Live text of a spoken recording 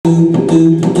That's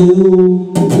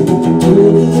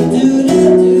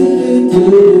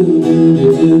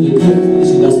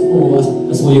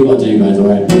all you've got to do, guys,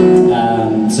 alright?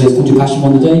 So it's called Your Passion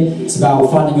One Day. It's about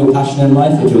finding your passion in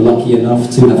life if you're lucky enough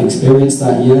to have experienced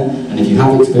that yet. And if you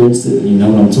have experienced it, then you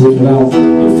know what I'm talking about.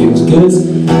 It feels good.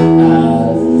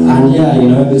 And yeah, you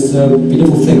know, it's a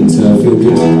beautiful thing to feel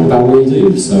good about what you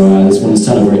do. So this one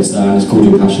celebrates that, and it's called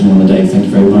Your Passion One Day. Thank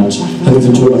you very much. Hope you've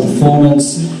enjoyed my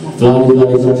performance. Blah, blah,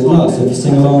 blah, blah, blah. So if you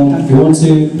sing along, if you want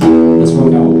to, let's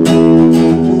rock out.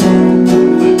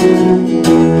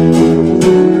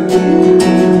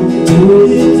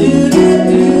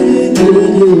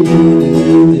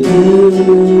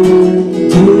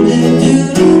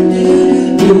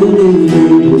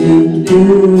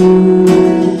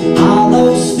 All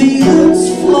those feelings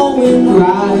flowing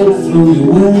right through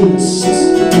your waist.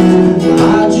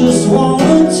 I just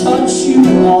wanna touch you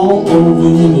all over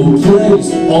the place.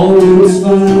 Oh, it's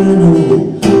fine, oh,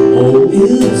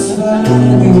 it's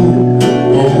fine,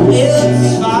 oh,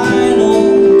 it's fine,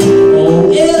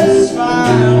 oh, it's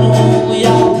fine, oh,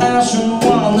 your passion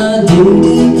wanna do.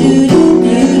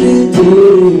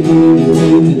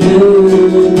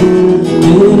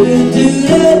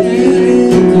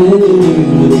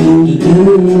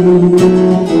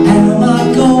 Am I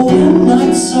going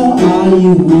nuts or are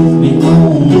you with me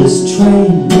on this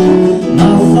train?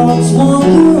 My thoughts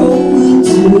wander over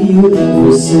to you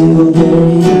every single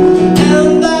day.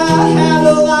 And I had a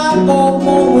light bulb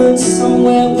moment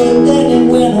somewhere, but then it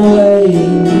went away.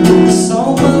 So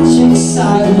much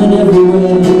excitement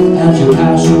everywhere, and your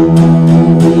passion on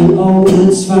me. Oh,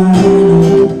 it's fine,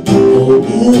 oh,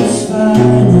 it's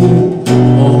fine,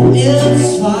 oh, it's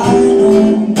fine,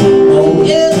 oh,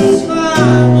 it's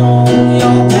fine, oh,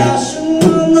 your passion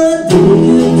on the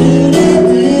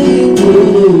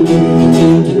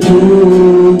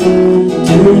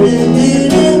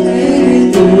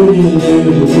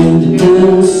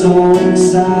so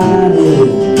excited,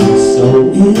 so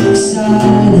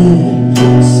excited,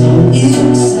 so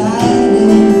excited,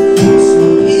 so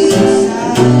excited,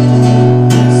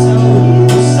 so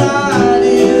excited,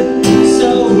 so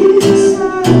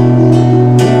excited,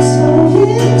 so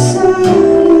excited,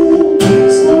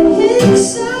 so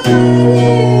excited.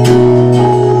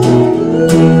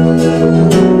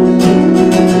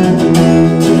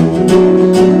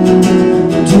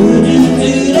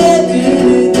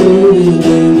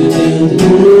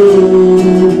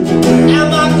 Am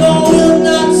I going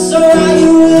nuts or are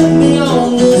you with me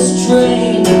on this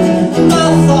train? My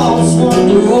thoughts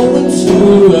wander over to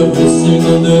you every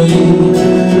single day.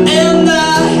 And I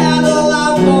had a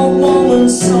light bulb moment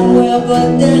somewhere, but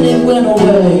then it went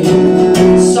away.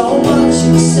 So much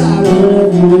excitement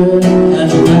everywhere, and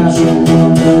your passion on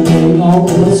the day. Oh,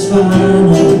 it's fine,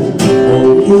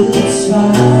 oh, it's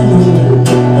fine,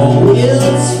 oh,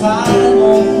 it's fine,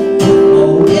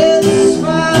 oh, it's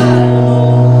fine,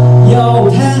 your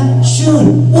passion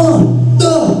one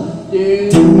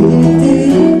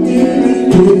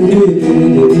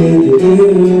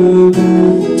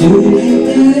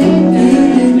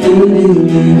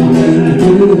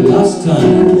last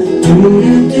time.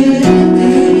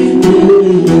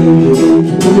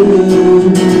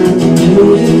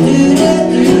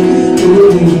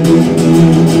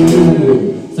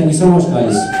 Thank you so much,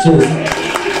 guys. Cheers.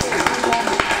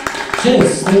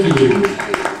 Cheers. Thank you.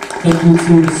 Thank you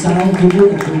to the sound people,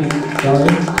 including Gary.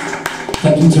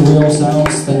 Thank you to Real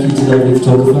Sounds. Thank you to the lovely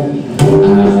photographer for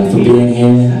being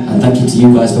here. And thank you to you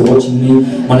guys for watching me.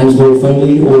 My name is Will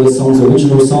Foley. All the songs are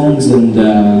original songs, and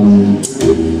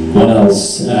what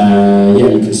else? Yeah,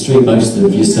 you can stream most of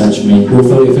them if you search me. Will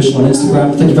Foley Official on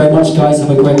Instagram. Thank you very much, guys. Have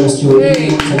a great rest of your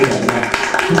evening. Take care.